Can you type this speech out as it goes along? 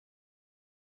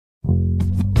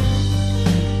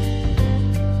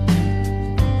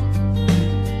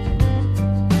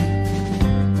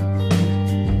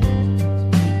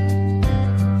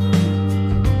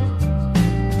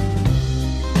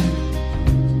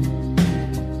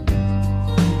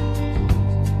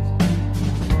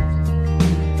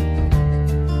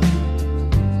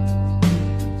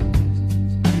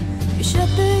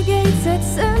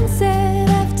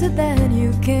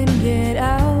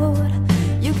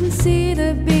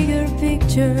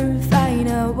picture, find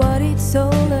out what it's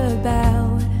all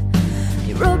about.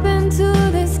 You're open to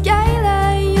the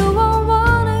skyline, you won't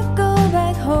wanna go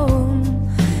back home.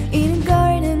 In a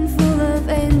garden full of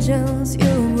angels,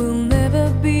 you will never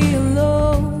be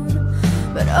alone.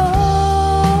 But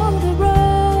oh, the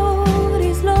road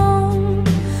is long,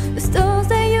 the stones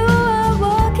that you are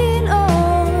walking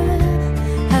on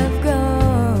have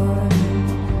gone.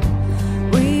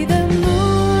 With the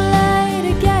moonlight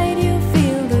to guide you,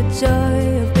 feel the joy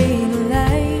of being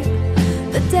alive.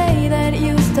 The day that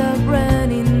you stop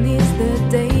running is the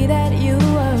day that you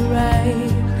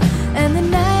arrive. And the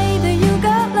night that you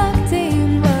got locked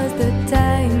in was the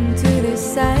time to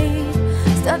decide.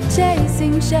 Stop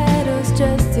chasing shadows,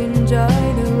 just enjoy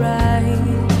the ride.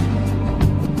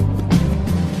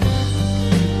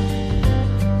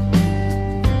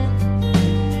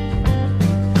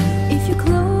 If you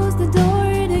close the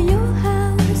door to your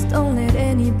house, don't let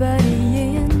anybody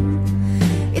in.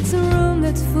 It's a room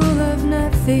that's full of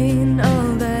nothing,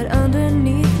 all that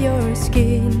underneath your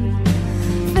skin.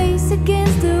 Face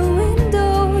against the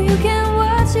window, you can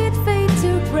watch it fade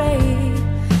to gray.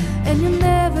 And you'll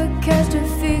never catch the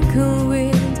fickle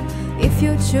wind if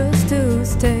you choose to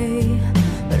stay.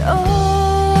 But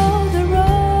oh, the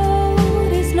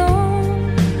road is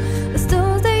long, the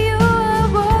stones that you are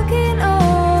walking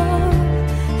on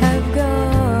have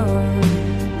gone.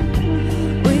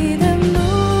 With the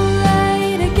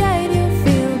moonlight to guide you,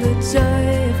 feel the joy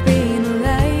of being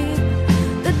alive.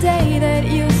 The day that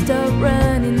you stop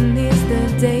running is the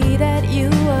day that you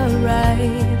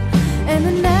arrive. And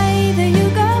the night that you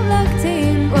got locked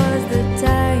in was the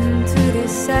time to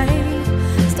decide.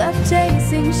 Stop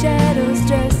chasing shadows,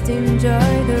 just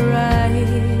enjoy the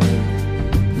ride.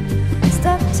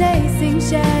 Stop chasing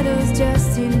shadows,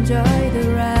 just enjoy the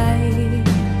ride.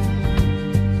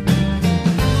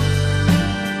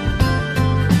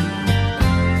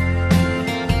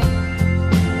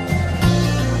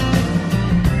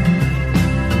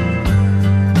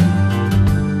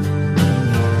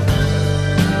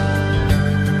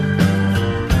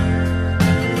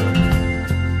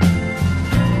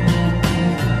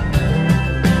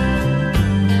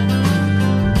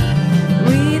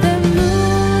 With the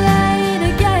moonlight to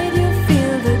guide you,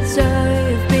 feel the joy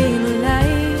of being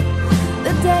alive.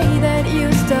 The day that you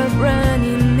stop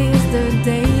running is the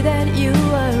day that you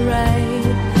arrive.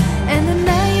 And the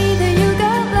night that you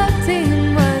got locked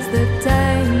in was the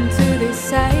time to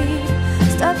decide.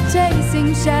 Stop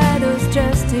chasing shadows,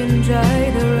 just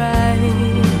enjoy the ride.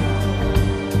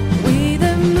 With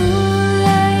the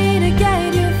moonlight to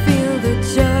guide you, feel the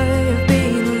joy of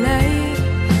being alive.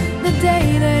 The day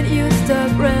that you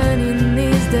stop running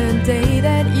is the day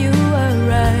that you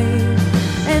arrive.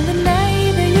 And the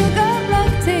night that you got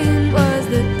locked in was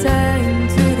the time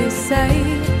to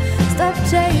decide. Stop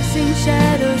chasing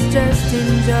shadows, just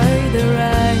enjoy the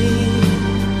ride.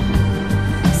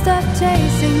 Stop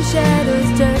chasing shadows,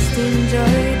 just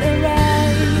enjoy the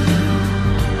ride.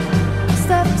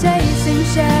 Stop chasing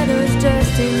shadows,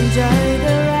 just enjoy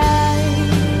the ride.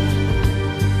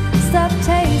 Stop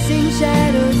chasing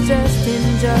shadows, just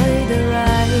enjoy the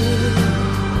ride.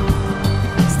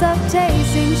 Stop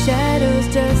chasing shadows,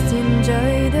 just